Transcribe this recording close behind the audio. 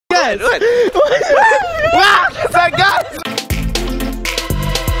guys. Wow, so guys.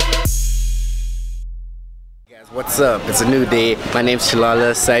 What's up? It's a new day. My name's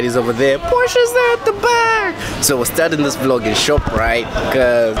Chalala. Sadie's over there. Portia's there at the back. So we're starting this vlog in ShopRite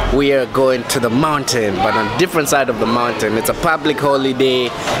because we are going to the mountain, but on a different side of the mountain. It's a public holiday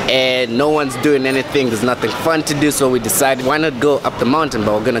and no one's doing anything. There's nothing fun to do, so we decided why not go up the mountain,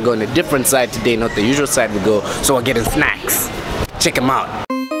 but we're gonna go on a different side today, not the usual side we go. So we're getting snacks. Check them out.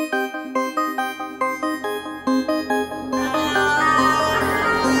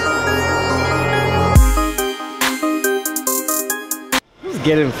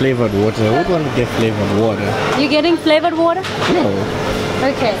 Getting flavored water. Who want to get flavored water? You getting flavored water? No.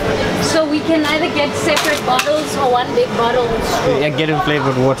 Okay. So we can either get separate bottles or one big bottle. Yeah, getting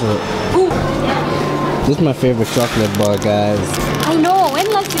flavored water. Ooh. This is my favorite chocolate bar, guys. I know. When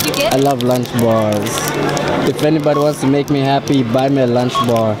last did you get? I love lunch bars. If anybody wants to make me happy, buy me a lunch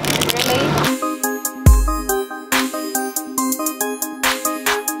bar.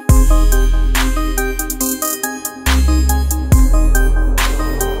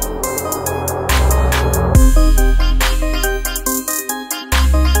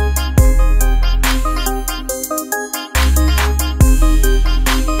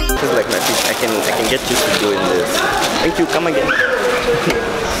 I can get used to doing this. Thank you, come again.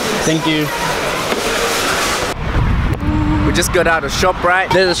 Thank you. We just got out of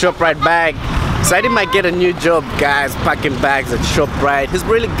ShopRite. There's a ShopRite bag. Sadie might get a new job, guys, packing bags at ShopRite. He's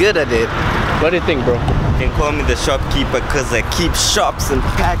really good at it. What do you think, bro? You can call me the shopkeeper because I keep shops and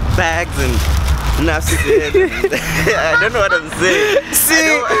pack bags and I don't know what I'm saying.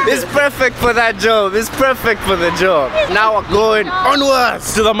 See, it's perfect for that job. It's perfect for the job. Now we're going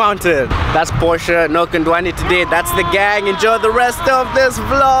onwards to the mountain. That's Portia, no Kondwani today. That's the gang. Enjoy the rest of this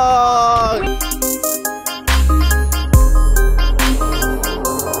vlog.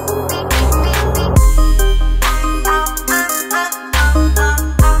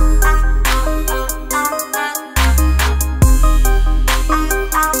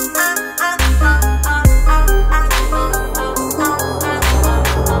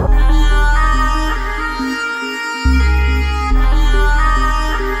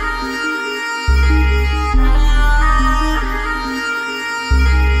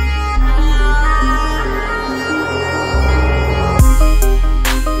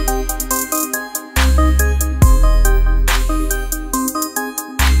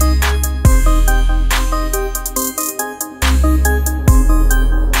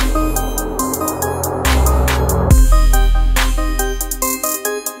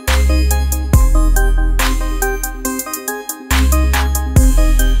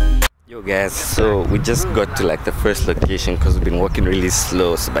 Guys, so we just got to like the first location because we've been walking really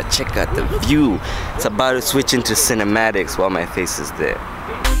slow, so but check out the view. It's about to switch into cinematics while my face is there.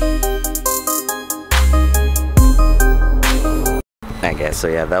 I guess so.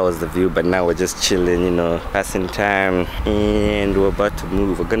 Yeah, that was the view, but now we're just chilling, you know, passing time, and we're about to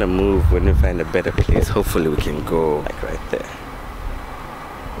move. We're gonna move when we find a better place. Hopefully we can go like right there.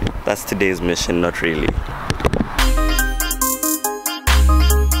 That's today's mission, not really.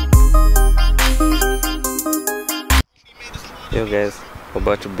 Yo guys, we're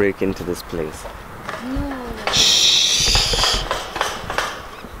about to break into this place. Shh.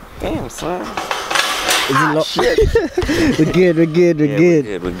 Damn, son. Shit. We're good.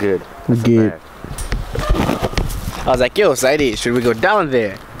 We're good. I was like, yo, Sadie, should we go down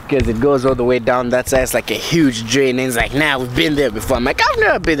there? Because it goes all the way down that side. It's like a huge drain. And he's like, nah, we've been there before. I'm like, I've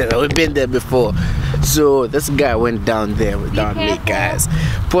never been there. We've been there before. So this guy went down there without me, guys.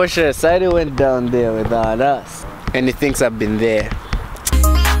 Portia, Sadie went down there without us. And he thinks I've been there.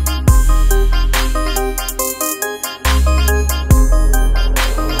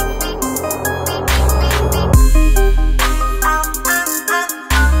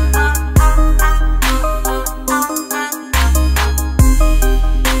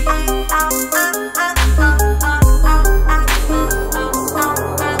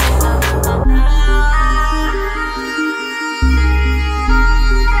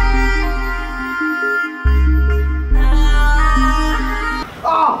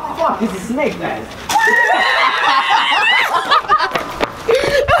 It's a snake, guys.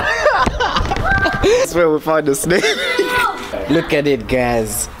 That's where we found the snake. Look at it,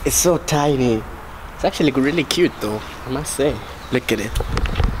 guys. It's so tiny. It's actually really cute, though, I must say. Look at it.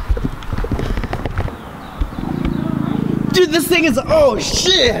 Dude, this thing is... Oh,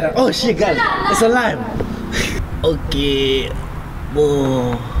 shit. Oh, shit, guys. It's alive. Okay.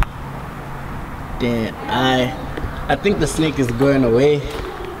 Whoa. Damn, I think the snake is going away.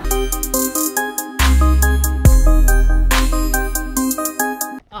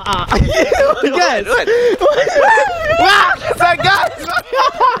 Guys, wow, so guys,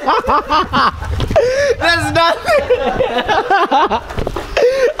 there's nothing.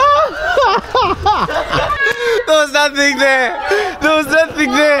 There was nothing there. There was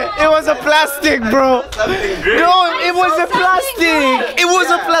nothing there. It was a plastic, bro. No, it was a plastic. It was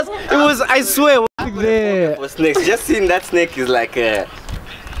a plastic. It was, I swear. There. For snakes, just seeing that snake is like a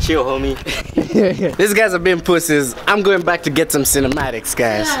chill, homie. These guys have been pussies. I'm going back to get some cinematics,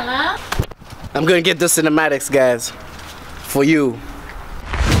 guys. I'm going to get the cinematics, guys, for you.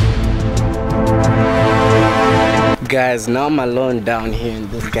 Guys, now I'm alone down here, and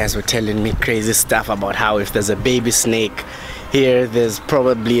these guys were telling me crazy stuff about how if there's a baby snake here, there's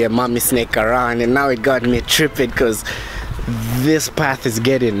probably a mommy snake around, and now it got me tripping because this path is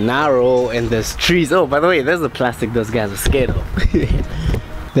getting narrow and there's trees. Oh, by the way, there's the plastic those guys are scared of.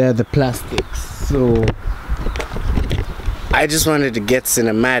 They're the plastics. So I just wanted to get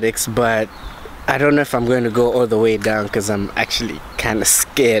cinematics, but I don't know if I'm going to go all the way down because I'm actually kind of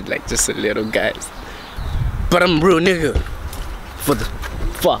scared, like just a little, guys. But I'm a real nigga for the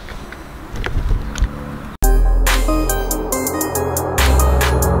fuck.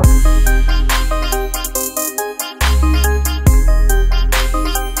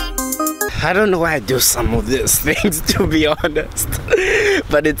 I don't know why I do some of these things, to be honest,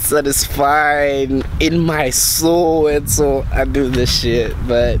 but it's satisfying in my soul, and so I do this shit.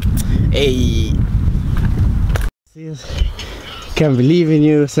 But hey, can't believe in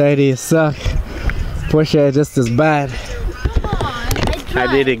you, Sadie, you suck. Portia just as bad. Come on, I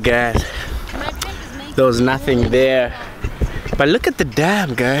did it, guys. There was nothing there, but look at the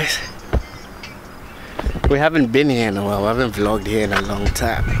dam, guys. We haven't been here in a while. We haven't vlogged here in a long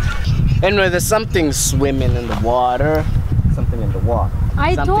time. Anyway, there's something swimming in the water. Something in the water.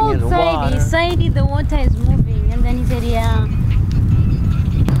 I told Sadie the water is moving, and then he said, yeah.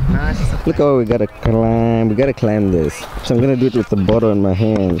 Look how we gotta climb. We gotta climb this. So I'm gonna do it with the bottle in my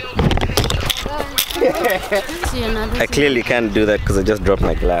hand. I clearly can't do that because I just dropped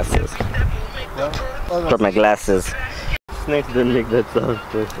my glasses. Dropped my glasses. Snakes don't make that sound.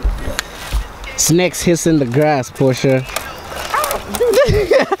 Snakes hiss in the grass, Portia.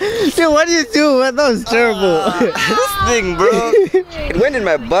 Dude, what do you do? That was terrible. This thing, bro. It went in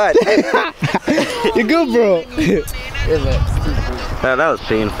my butt. You good, bro? That was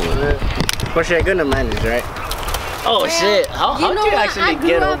painful. Portia, you're gonna manage, right? Oh shit! How do you actually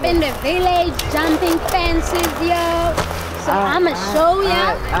get over? I grew up in the village, jumping fences, yo. So I'ma show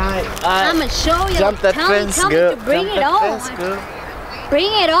ya. I'ma show ya. Jump that fence, girl. Bring it on.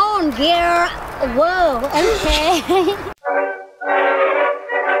 Bring it on, girl. Whoa. Okay.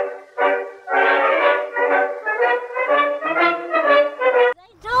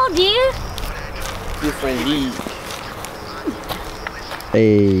 Friendly.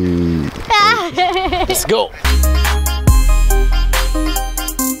 Hey. Let's go.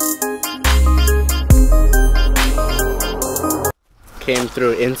 Came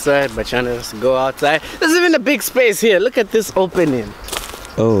through inside, but trying to go outside. There's even a big space here. Look at this opening.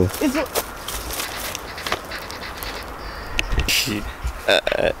 Oh.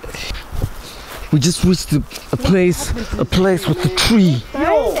 We just reached a place with a tree.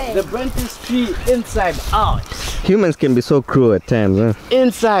 Yo, the Brent's tree inside out. Humans can be so cruel at times, huh?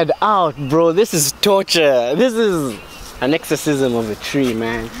 Inside out, bro. This is torture. This is an exorcism of a tree,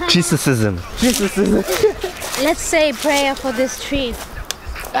 man. Treesicism. Let's say a prayer for this tree.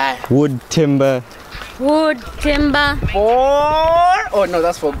 Wood, timber. Wood, timber. Oh no,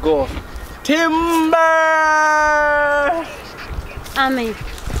 that's for go. Timber. Amen.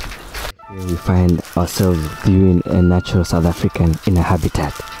 Here we find ourselves viewing a natural South African in a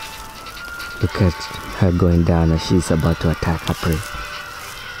habitat. Look at her going down as she's about to attack her prey.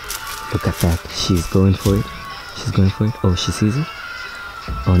 Look at that. She's going for it. She's going for it. Oh, she sees it.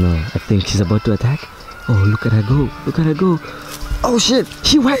 Oh no, I think she's about to attack. Oh, look at her go. Look at her go. Oh shit,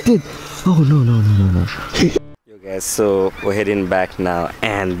 she whacked it. Oh no. Yo guys, so we're heading back now,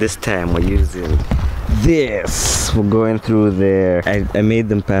 and this time we're using this. We're going through there. I made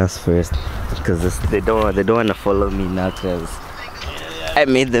them pass first because they don't want to follow me now, because I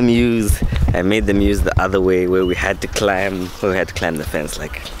made them use the other way where we had to climb the fence.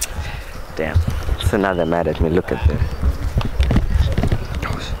 Like, damn. So now they're mad at me. Look at them.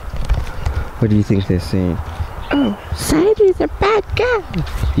 What do you think they're saying? Oh, Sadie's a bad guy.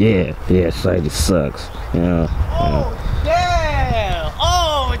 Yeah, Sadie sucks. Yeah. Oh damn!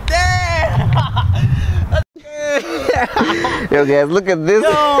 Oh damn! Yo guys, look at this.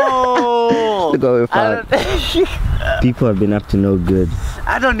 No! Look what we found. People have been up to no good.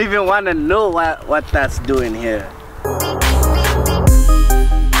 I don't even want to know what that's doing here.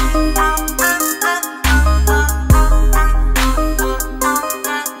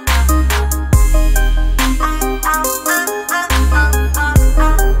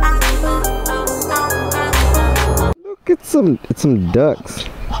 some ducks.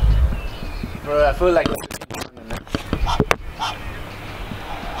 Bro, I feel like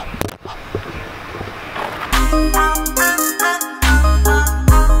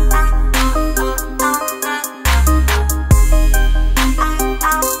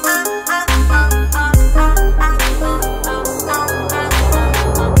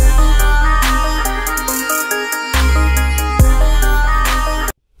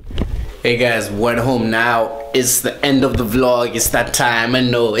hey guys, we're at home now. It's the end of the vlog. It's that time. I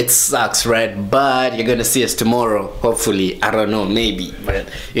know it sucks, right? But you're gonna see us tomorrow. Hopefully, I don't know, maybe. But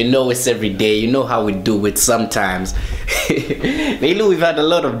you know it's every day. You know how we do it sometimes. Lately we've had a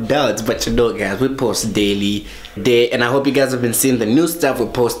lot of doubts, but you know guys, we post daily. And I hope you guys have been seeing the new stuff we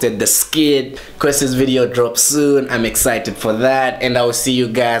posted. The skid questions video drops soon. I'm excited for that. And I will see you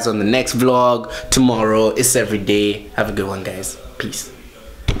guys on the next vlog tomorrow. It's every day. Have a good one, guys. Peace.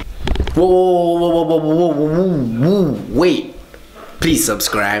 Whoa, wait, please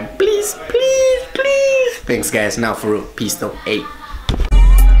subscribe, please. Thanks guys. Now for real, peace though. Hey.